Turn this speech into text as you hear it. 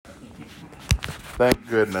Thank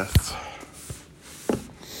goodness.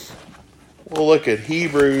 We'll look at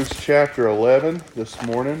Hebrews chapter 11 this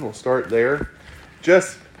morning. We'll start there.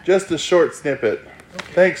 Just a short snippet.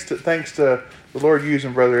 Thanks to the Lord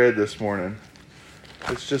using Brother Ed this morning.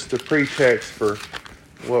 It's just a pretext for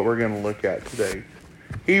what we're going to look at today.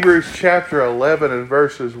 Hebrews chapter 11 and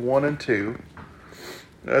verses 1 and 2.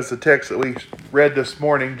 That's the text that we read this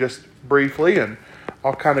morning just briefly, and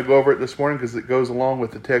I'll kind of go over it this morning because it goes along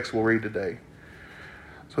with the text we'll read today.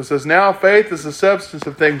 So it says, "Now faith is the substance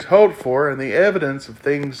of things hoped for and the evidence of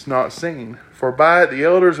things not seen. For by it the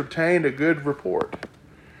elders obtained a good report."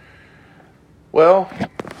 Well,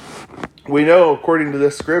 we know according to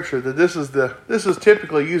this scripture that this is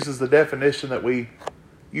typically used as the definition that we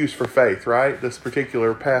use for faith, right? This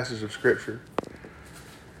particular passage of scripture.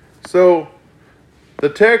 So the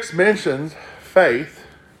text mentions faith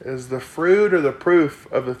as the fruit or the proof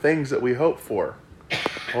of the things that we hope for.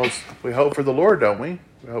 Well, we hope for the Lord, don't we?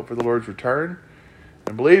 We hope for the Lord's return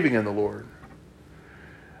and believing in the Lord.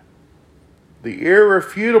 The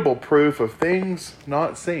irrefutable proof of things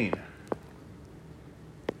not seen.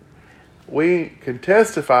 We can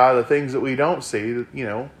testify the things that we don't see,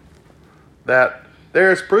 that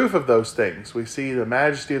there is proof of those things. We see the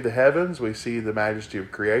majesty of the heavens. We see the majesty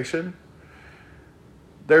of creation.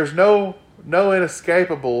 There's no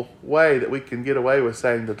inescapable way that we can get away with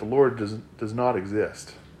saying that the Lord does not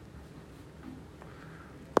exist.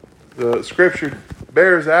 The scripture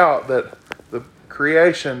bears out that the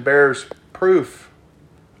creation bears proof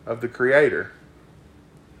of the Creator.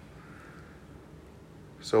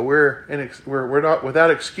 So we're not without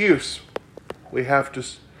excuse. We have to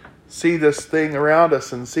see this thing around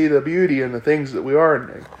us and see the beauty in the things that we are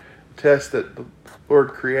and attest that the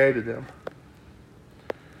Lord created them.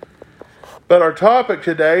 But our topic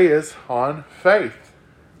today is on faith.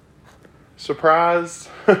 Surprise.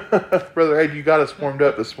 Brother Ed, you got us warmed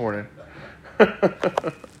up this morning.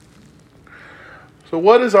 So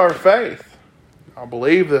what is our faith? I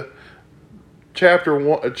believe the chapter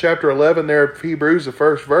 11 there of Hebrews, the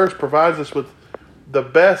first verse, provides us with the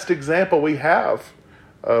best example we have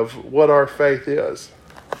of what our faith is.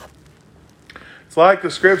 It's like the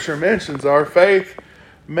scripture mentions, our faith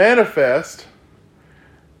manifests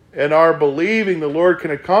in our believing the Lord can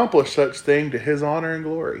accomplish such thing to His honor and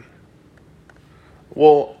glory.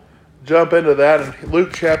 We'll jump into that in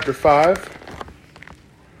Luke chapter 5.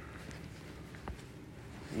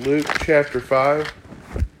 Luke chapter 5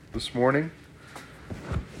 this morning.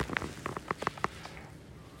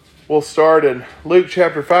 We'll start in Luke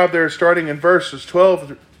chapter 5 there, starting in verses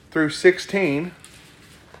 12 through 16.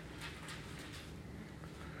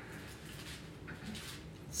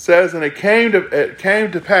 Says, "And it came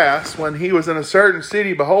to pass, when he was in a certain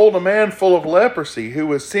city, behold, a man full of leprosy, who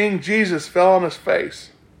was seeing Jesus, fell on his face,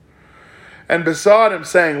 and besought him,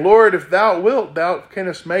 saying, Lord, if thou wilt, thou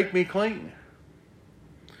canst make me clean.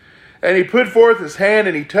 And he put forth his hand,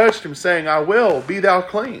 and he touched him, saying, I will, be thou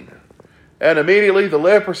clean. And immediately the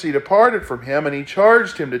leprosy departed from him, and he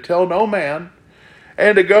charged him to tell no man,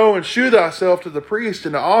 and to go and shew thyself to the priest,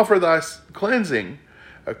 and to offer thy cleansing,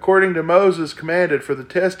 according to Moses commanded, for the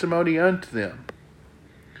testimony unto them.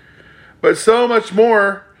 But so much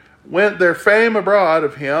more went their fame abroad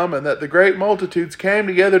of him, and that the great multitudes came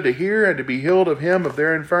together to hear and to be healed of him of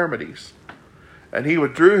their infirmities. And he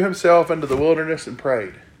withdrew himself into the wilderness and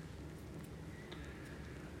prayed."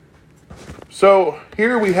 So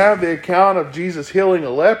here we have the account of Jesus healing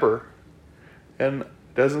a leper, and it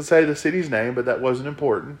doesn't say the city's name, but that wasn't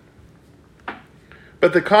important.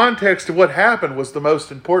 But the context of what happened was the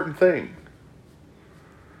most important thing.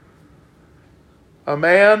 A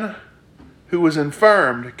man who was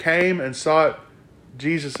infirmed came and sought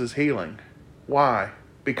Jesus' healing. Why?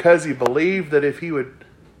 Because he believed that if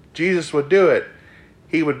Jesus would do it,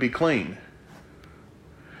 he would be clean.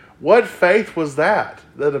 What faith was that?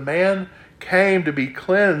 That a man came to be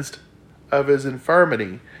cleansed of his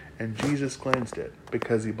infirmity, and Jesus cleansed it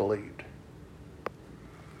because he believed.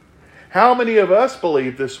 How many of us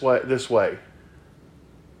believe this way?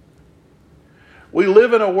 We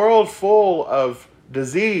live in a world full of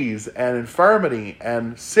disease and infirmity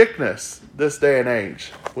and sickness this day and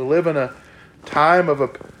age. We live in a time of a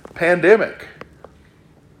pandemic.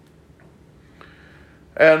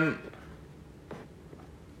 And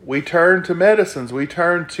we turn to medicines, we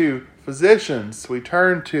turn to physicians, we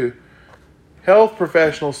turn to health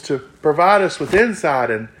professionals to provide us with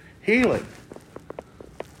insight and healing.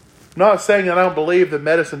 I'm not saying that I don't believe that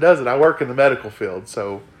medicine does it. I work in the medical field,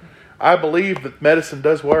 so I believe that medicine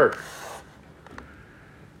does work.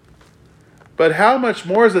 But how much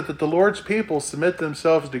more is it that the Lord's people submit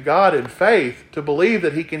themselves to God in faith to believe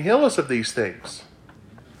that He can heal us of these things?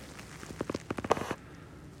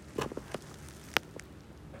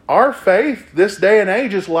 our faith this day and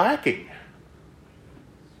age is lacking.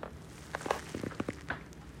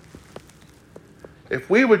 If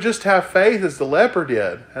we would just have faith as the leper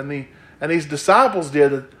did and these disciples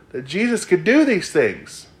did, that Jesus could do these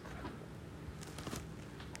things,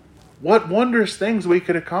 what wondrous things we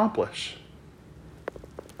could accomplish.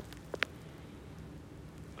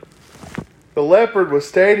 The leopard was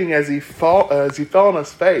stating as he fell on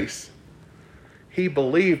his face, he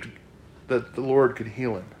believed that the Lord could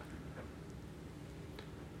heal him.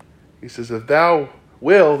 He says, if thou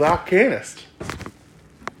will, thou canst.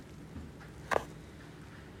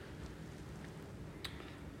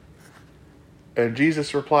 And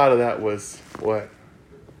Jesus' reply to that was, what?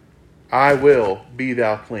 I will, be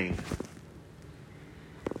thou clean.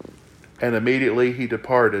 And immediately he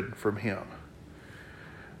departed from him.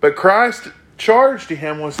 But Christ's charge to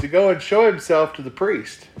him was to go and show himself to the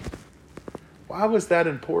priest. Why was that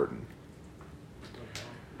important?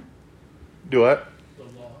 Do what?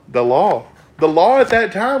 The law. The law at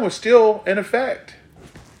that time was still in effect.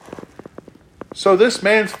 So this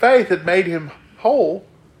man's faith had made him whole,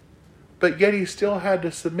 but yet he still had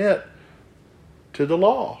to submit to the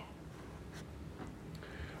law.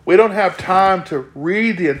 We don't have time to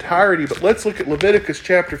read the entirety, but let's look at Leviticus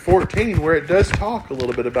chapter 14, where it does talk a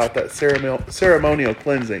little bit about that ceremonial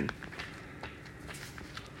cleansing.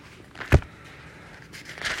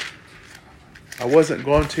 I wasn't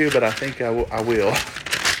going to, but I think I will.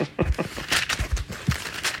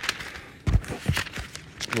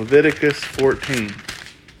 Leviticus 14.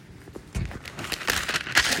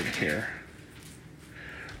 Let's see here.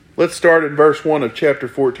 Let's start in verse 1 of chapter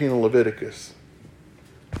 14 of Leviticus.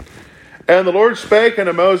 And the Lord spake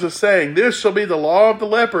unto Moses, saying, This shall be the law of the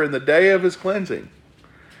leper in the day of his cleansing.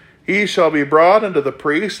 He shall be brought unto the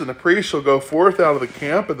priest, and the priest shall go forth out of the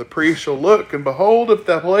camp, and the priest shall look, and behold, if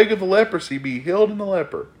the plague of the leprosy be healed in the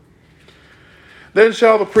leper. Then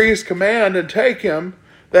shall the priest command and take him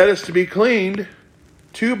that is to be cleaned,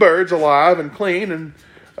 2 birds alive and clean, and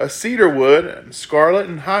a cedar wood, and scarlet,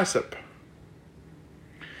 and hyssop.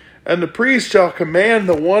 And the priest shall command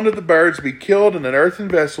the one of the birds be killed in an earthen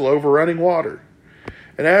vessel over running water.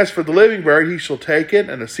 And as for the living bird, he shall take it,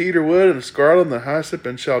 and a cedar wood, and a scarlet, and the hyssop,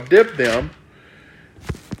 and shall dip them,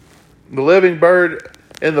 the living bird,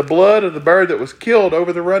 in the blood of the bird that was killed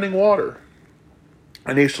over the running water.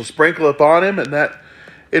 And he shall sprinkle upon him, and that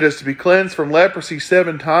it is to be cleansed from leprosy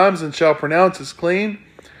 7 times, and shall pronounce as clean,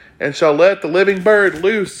 and shall let the living bird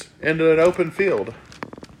loose into an open field.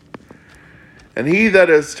 And he that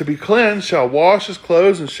is to be cleansed shall wash his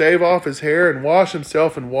clothes and shave off his hair and wash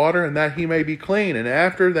himself in water, and that he may be clean. And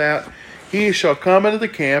after that he shall come into the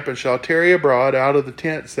camp and shall tarry abroad out of the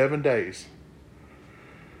tent 7 days.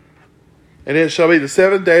 And it shall be the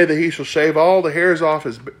 7th day that he shall shave all the hairs off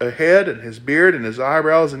his head and his beard and his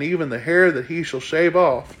eyebrows, and even the hair that he shall shave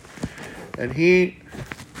off. And he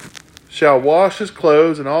shall wash his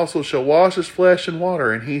clothes, and also shall wash his flesh in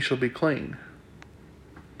water, and he shall be clean.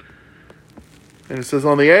 And it says,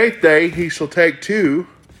 On the 8th day he shall take 2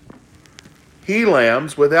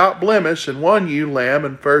 he-lambs without blemish, and 1 ewe lamb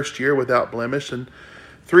in first year without blemish, and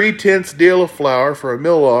 3/10 deal of flour for a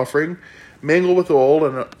meal offering, mingled with oil,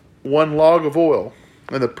 and 1 log of oil.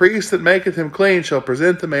 And the priest that maketh him clean shall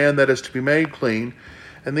present the man that is to be made clean,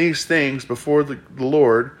 and these things before the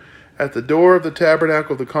Lord at the door of the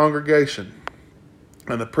tabernacle of the congregation.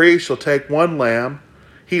 And the priest shall take 1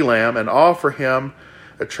 he-lamb, and offer him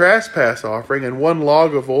a trespass offering, and 1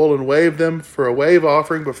 log of oil, and wave them for a wave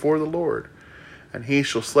offering before the Lord. And he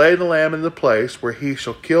shall slay the lamb in the place where he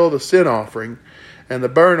shall kill the sin offering and the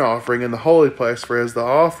burnt offering in the holy place. For as the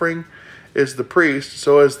offering is the priest,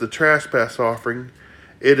 so is the trespass offering.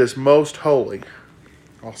 It is most holy.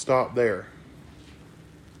 I'll stop there.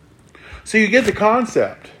 So you get the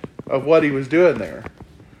concept of what he was doing there.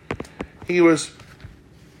 It was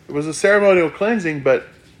a ceremonial cleansing, but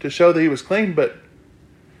to show that he was clean, but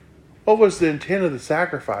what was the intent of the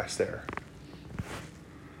sacrifice there?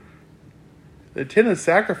 The intent of the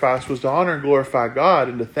sacrifice was to honor and glorify God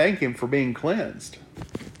and to thank him for being cleansed.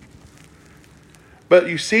 But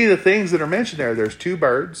you see the things that are mentioned there. There's 2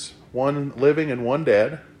 birds, 1 living and 1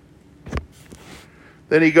 dead.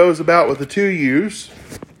 Then he goes about with the 2 ewes,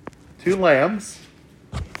 2 lambs.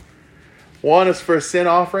 1 is for a sin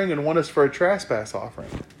offering and 1 is for a trespass offering.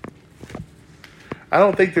 I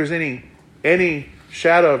don't think there's any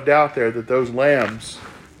shadow of doubt there that those lambs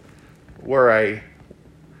were a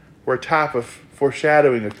type of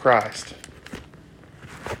foreshadowing of Christ.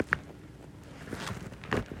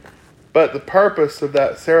 But the purpose of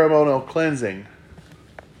that ceremonial cleansing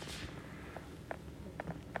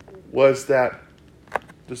was that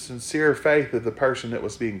the sincere faith of the person that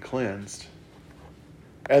was being cleansed,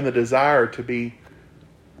 and the desire to be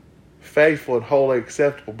faithful and wholly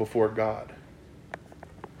acceptable before God.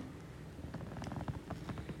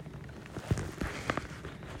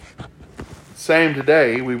 Same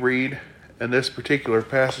today, we read in this particular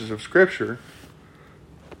passage of Scripture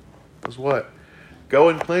was what? Go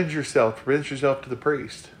and cleanse yourself, present yourself to the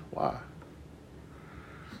priest. Why?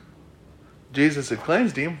 Jesus had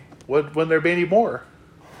cleansed him. Wouldn't there be any more?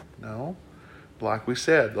 No. Like we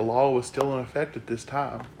said, the law was still in effect at this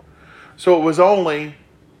time. So it was only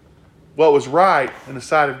what was right in the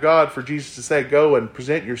sight of God for Jesus to say, go and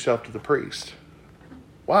present yourself to the priest.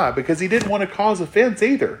 Why? Because he didn't want to cause offense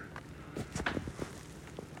either.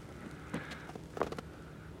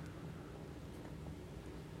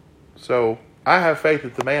 So I have faith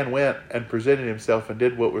that the man went and presented himself and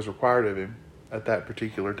did what was required of him at that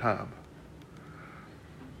particular time.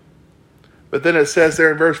 But then it says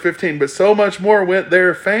there in verse 15, but so much more went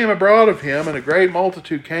there fame abroad of him, and a great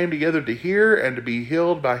multitude came together to hear and to be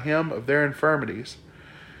healed by him of their infirmities.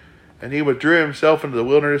 And he withdrew himself into the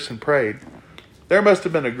wilderness and prayed. There must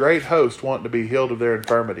have been a great host wanting to be healed of their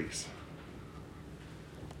infirmities.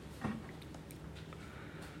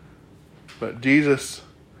 But Jesus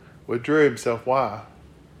withdrew himself. Why?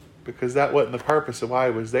 Because that wasn't the purpose of why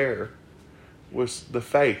he was there. It was the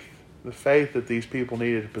faith that these people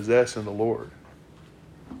needed to possess in the Lord.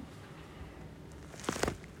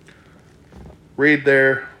 Read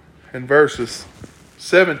there in verses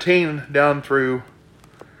 17 down through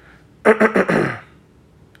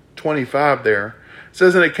 25 there. It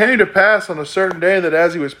says, and it came to pass on a certain day that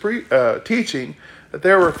as he was teaching, that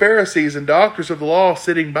there were Pharisees and doctors of the law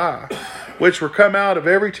sitting by, which were come out of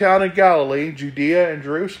every town in Galilee, Judea, and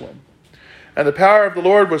Jerusalem. And the power of the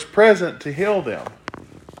Lord was present to heal them.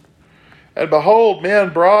 And behold,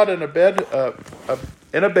 men brought in a bed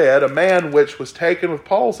a man which was taken with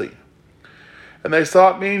palsy. And they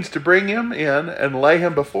sought means to bring him in and lay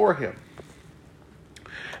him before him.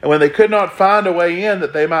 And when they could not find a way in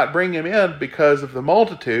that they might bring him in because of the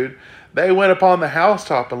multitude, they went upon the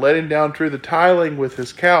housetop and let him down through the tiling with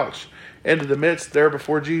his couch into the midst there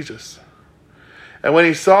before Jesus. And when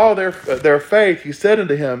he saw their faith, he said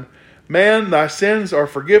unto him, Man, thy sins are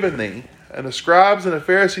forgiven thee. And the scribes and the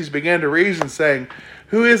Pharisees began to reason, saying,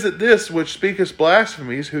 Who is it this which speaketh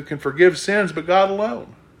blasphemies, who can forgive sins but God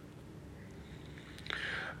alone?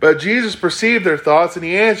 But Jesus perceived their thoughts, and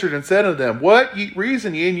he answered and said unto them, What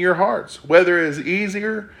reason ye in your hearts? Whether it is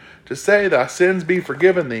easier to say, Thy sins be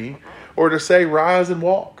forgiven thee, or to say, Rise and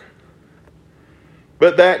walk?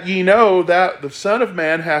 But that ye know that the Son of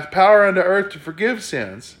Man hath power unto earth to forgive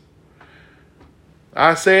sins.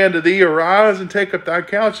 I say unto thee, Arise and take up thy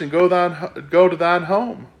couch and go to thine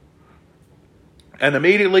home. And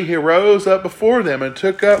immediately he rose up before them and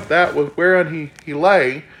took up that whereon he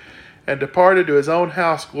lay, and departed to his own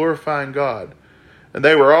house, glorifying God. And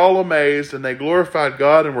they were all amazed, and they glorified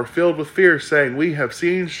God and were filled with fear, saying, We have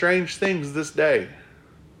seen strange things this day.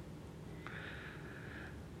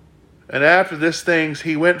 And after these things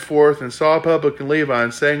he went forth and saw a publican Levi,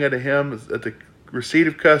 and saying unto him at the receipt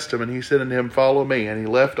of custom, and he said unto him, Follow me. And he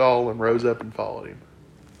left all and rose up and followed him.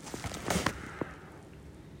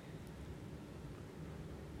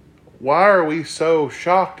 Why are we so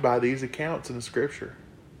shocked by these accounts in the Scripture?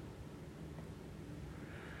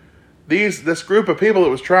 This group of people that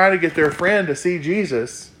was trying to get their friend to see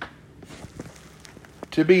Jesus,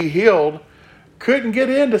 to be healed, couldn't get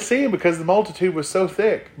in to see him because the multitude was so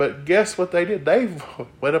thick. But guess what they did? They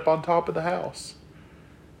went up on top of the house.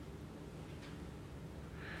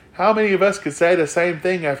 How many of us could say the same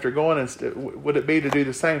thing after going and would it be to do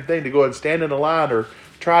the same thing, to go and stand in a line or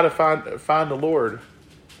try to find the Lord?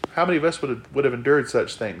 How many of us would have endured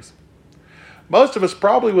such things? Most of us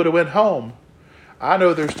probably would have went home. I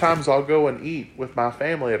know there's times I'll go and eat with my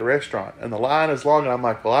family at a restaurant, and the line is long, and I'm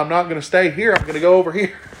like, well, I'm not going to stay here. I'm going to go over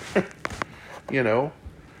here. You know.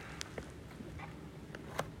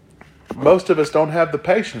 Most of us don't have the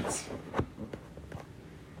patience.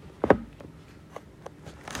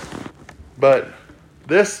 But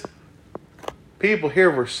this people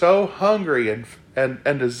here were so hungry and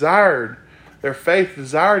desired, their faith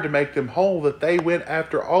desired to make them whole, that they went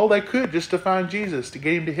after all they could just to find Jesus, to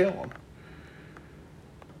get him to heal them.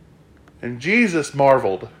 And Jesus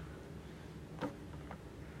marveled.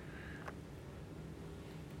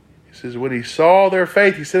 He says, when he saw their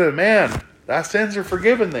faith, he said, Man, thy sins are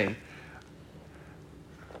forgiven thee.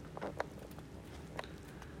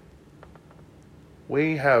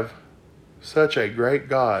 We have such a great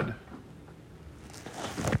God.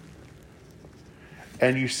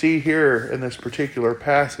 And you see here in this particular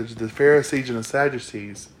passage, the Pharisees and the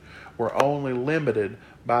Sadducees were only limited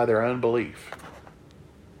by their unbelief.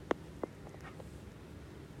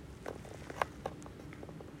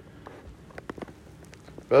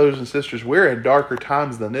 Brothers and sisters, we're in darker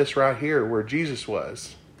times than this right here where Jesus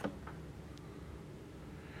was.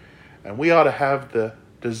 And we ought to have the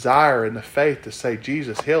desire and the faith to say,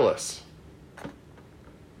 Jesus, heal us.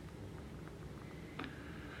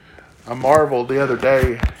 I marveled the other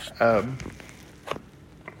day,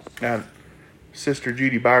 and Sister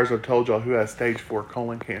Judy Byers, I've told y'all, who has stage 4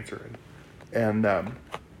 colon cancer in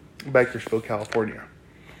Bakersfield, California.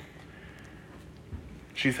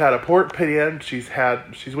 She's had a port put in. She's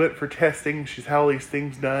went for testing. She's had all these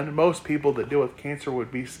things done. Most people that deal with cancer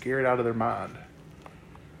would be scared out of their mind.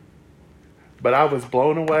 But I was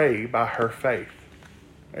blown away by her faith.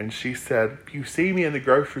 And she said, if you see me in the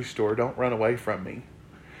grocery store, don't run away from me.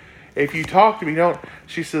 If you talk to me, don't.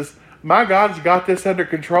 She says, my God's got this under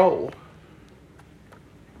control.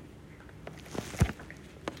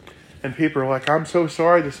 And people are like, I'm so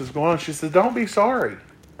sorry this is going on. She says, don't be sorry.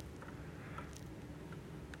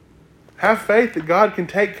 Have faith that God can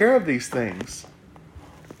take care of these things.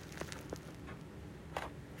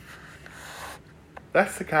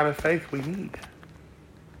 That's the kind of faith we need.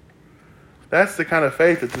 That's the kind of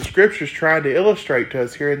faith that the Scripture's trying to illustrate to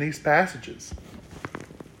us here in these passages.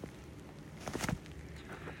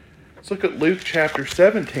 Let's look at Luke chapter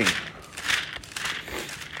 17.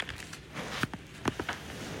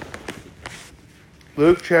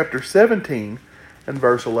 Luke chapter 17 and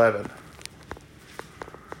verse 11.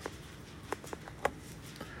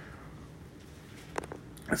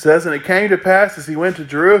 It says, and it came to pass as he went to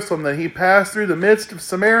Jerusalem that he passed through the midst of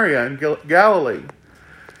Samaria and Galilee.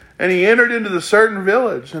 And he entered into the certain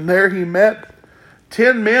village, and there he met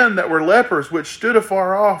 10 men that were lepers, which stood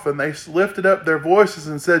afar off, and they lifted up their voices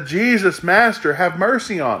and said, Jesus, Master, have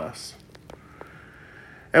mercy on us.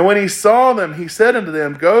 And when he saw them, he said unto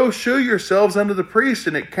them, go shew yourselves unto the priest.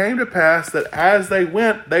 And it came to pass that as they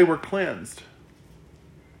went, they were cleansed.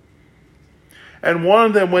 And one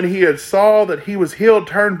of them, when he had saw that he was healed,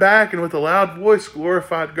 turned back and with a loud voice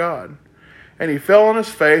glorified God. And he fell on his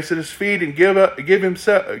face at his feet and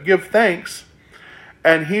give thanks.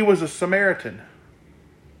 And he was a Samaritan.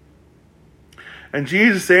 And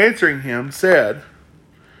Jesus answering him said,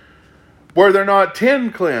 were there not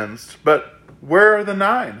 10 cleansed, but where are the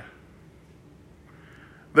 9?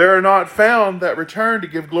 There are not found that return to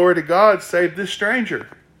give glory to God, save this stranger.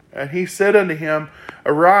 And he said unto him,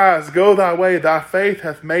 arise, go thy way, thy faith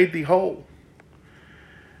hath made thee whole.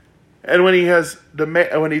 And when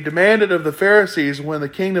he demanded of the Pharisees when the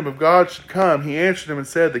kingdom of God should come, he answered him and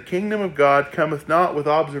said, the kingdom of God cometh not with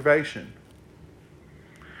observation.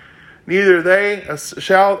 Neither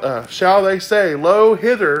shall they say, lo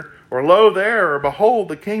hither, or lo there, or behold,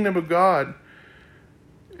 the kingdom of God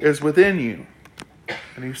is within you.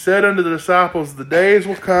 And he said unto the disciples, the days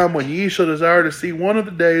will come when ye shall desire to see one of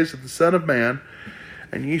the days of the Son of Man,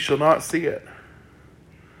 and ye shall not see it.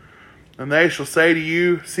 And they shall say to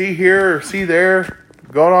you, see here or see there,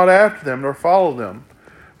 go not after them, nor follow them.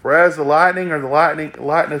 For as the lightning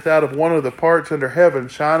lighteneth out of one of the parts under heaven,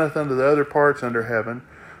 shineth unto the other parts under heaven,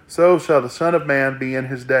 so shall the Son of Man be in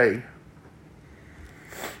his day.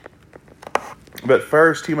 But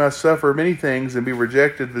first he must suffer many things and be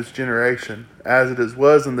rejected of this generation. As it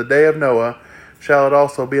was in the day of Noah, shall it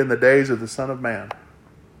also be in the days of the Son of Man.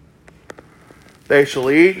 They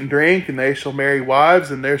shall eat and drink, and they shall marry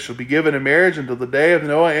wives, and there shall be given in marriage until the day of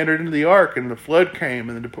Noah entered into the ark, and the flood came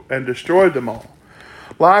and destroyed them all.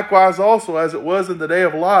 Likewise also as it was in the day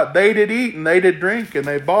of Lot, they did eat and they did drink, and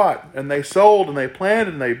they bought, and they sold, and they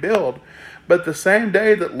planted, and they built. But the same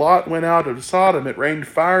day that Lot went out of Sodom, it rained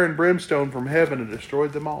fire and brimstone from heaven and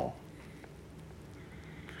destroyed them all.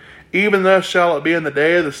 Even thus shall it be in the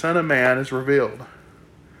day of the Son of Man is revealed.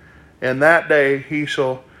 In that day he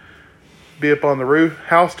shall be upon the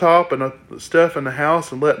housetop and the stuff in the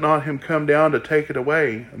house, and let not him come down to take it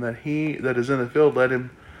away, and that he that is in the field let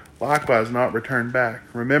him likewise not return back.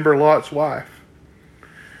 Remember Lot's wife.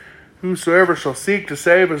 Whosoever shall seek to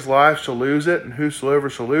save his life shall lose it, and whosoever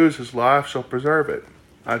shall lose his life shall preserve it.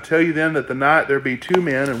 I tell you then that the night there be 2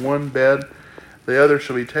 men in one bed, the other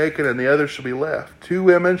shall be taken, and the other shall be left. 2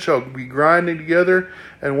 women shall be grinding together,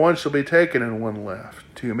 and one shall be taken, and one left.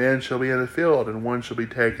 2 men shall be in the field, and one shall be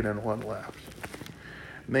taken, and one left.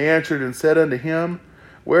 And they answered and said unto him,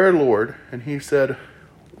 where, Lord? And he said,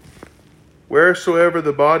 wheresoever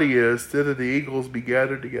the body is, thither the eagles be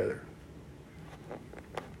gathered together.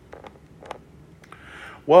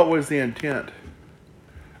 What was the intent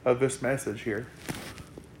of this message here?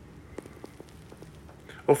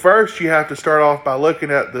 Well, first you have to start off by looking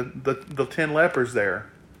at the 10 lepers there.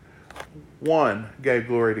 One gave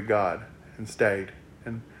glory to God and stayed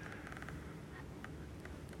and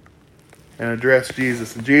addressed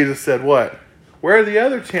Jesus. And Jesus said, what? Where are the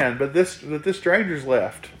other 10 but this stranger's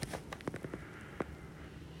left?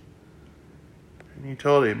 And he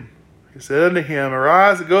told him, he said unto him,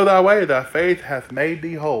 Arise and go thy way, thy faith hath made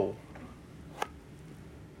thee whole.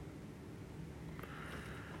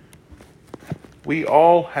 We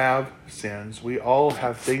all have sins. We all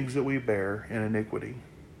have things that we bear in iniquity.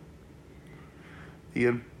 The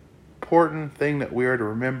important thing that we are to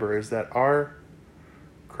remember is that our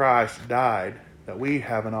Christ died that we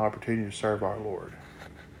have an opportunity to serve our Lord.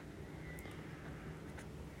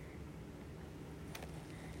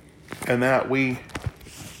 And that we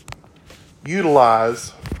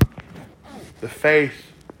utilize the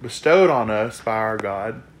faith bestowed on us by our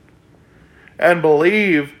God and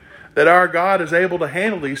believe that our God is able to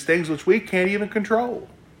handle these things which we can't even control.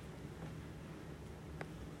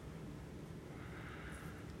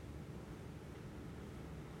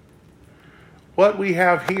 What we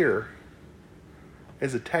have here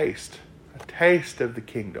is a taste of the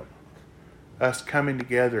kingdom. Us coming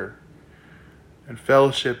together and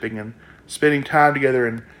fellowshipping and spending time together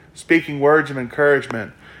and speaking words of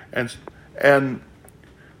encouragement and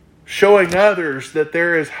showing others that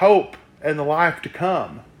there is hope in the life to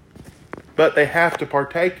come. But they have to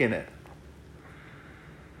partake in it.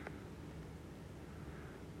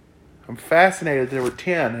 I'm fascinated there were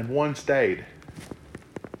 10 and one stayed.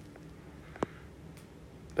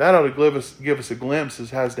 That ought to give us a glimpse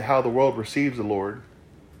as to how the world receives the Lord.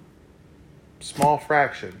 Small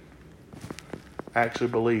fraction actually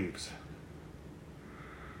believes.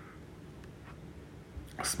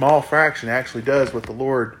 A small fraction actually does what the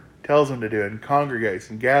Lord tells them to do and congregates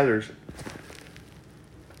and gathers and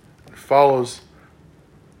follows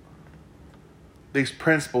these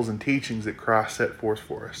principles and teachings that Christ set forth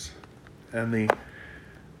for us. And the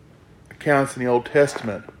accounts in the Old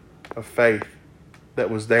Testament of faith that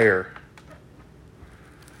was there.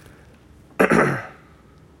 Let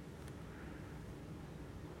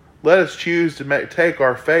us choose to take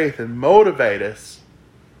our faith and motivate us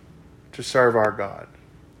to serve our God.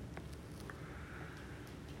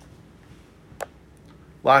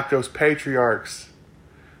 Like those patriarchs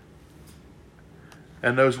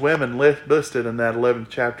and those women listed in that 11th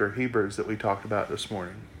chapter of Hebrews that we talked about this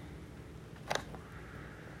morning.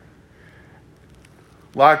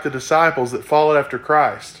 Like the disciples that followed after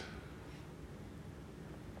Christ.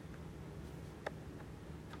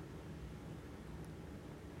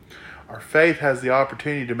 Our faith has the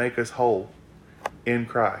opportunity to make us whole in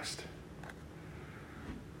Christ.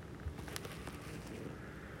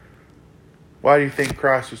 Why do you think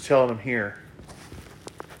Christ was telling them here?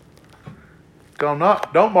 Don't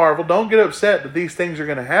marvel, don't get upset that these things are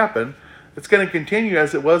going to happen. It's going to continue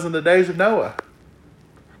as it was in the days of Noah.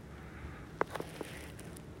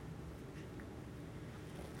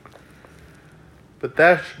 But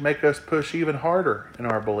that should make us push even harder in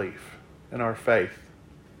our belief, in our faith.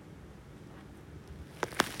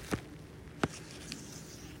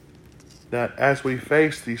 That as we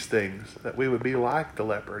face these things, that we would be like the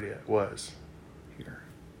leper was here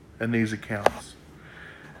in these accounts.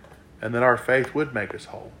 And that our faith would make us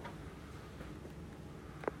whole.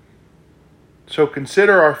 So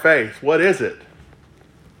consider our faith. What is it?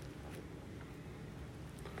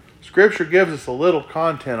 Scripture gives us a little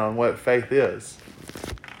content on what faith is.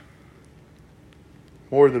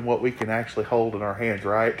 More than what we can actually hold in our hands,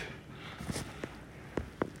 right?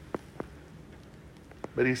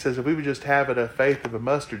 But he says if we would just have a faith of a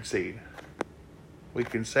mustard seed, we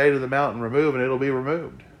can say to the mountain, remove, and it'll be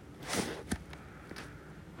removed.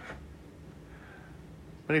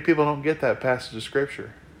 Many people don't get that passage of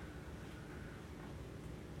Scripture.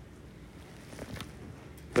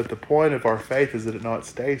 But the point of our faith is that it not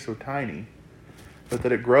stay so tiny, but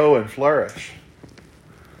that it grow and flourish.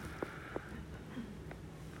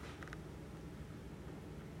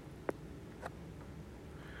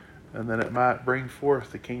 And then it might bring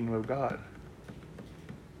forth the kingdom of God.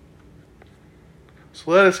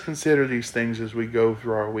 So let us consider these things as we go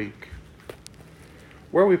through our week.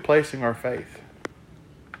 Where are we placing our faith?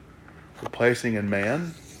 We're placing in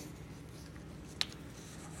man?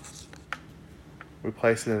 We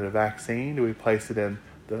place it in a vaccine? Do we place it in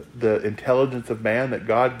the intelligence of man that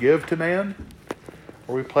God give to man?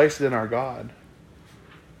 Or we place it in our God?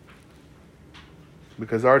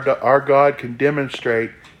 Because our God can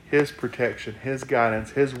demonstrate His protection, His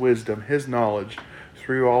guidance, His wisdom, His knowledge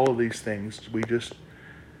through all of these things. We just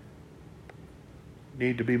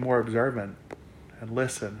need to be more observant and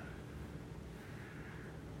listen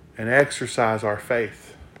and exercise our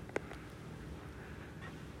faith.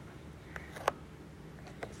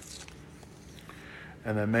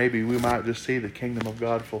 And then maybe we might just see the kingdom of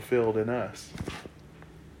God fulfilled in us.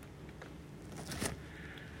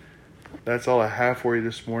 That's all I have for you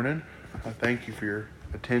this morning. I thank you for your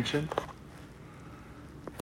attention.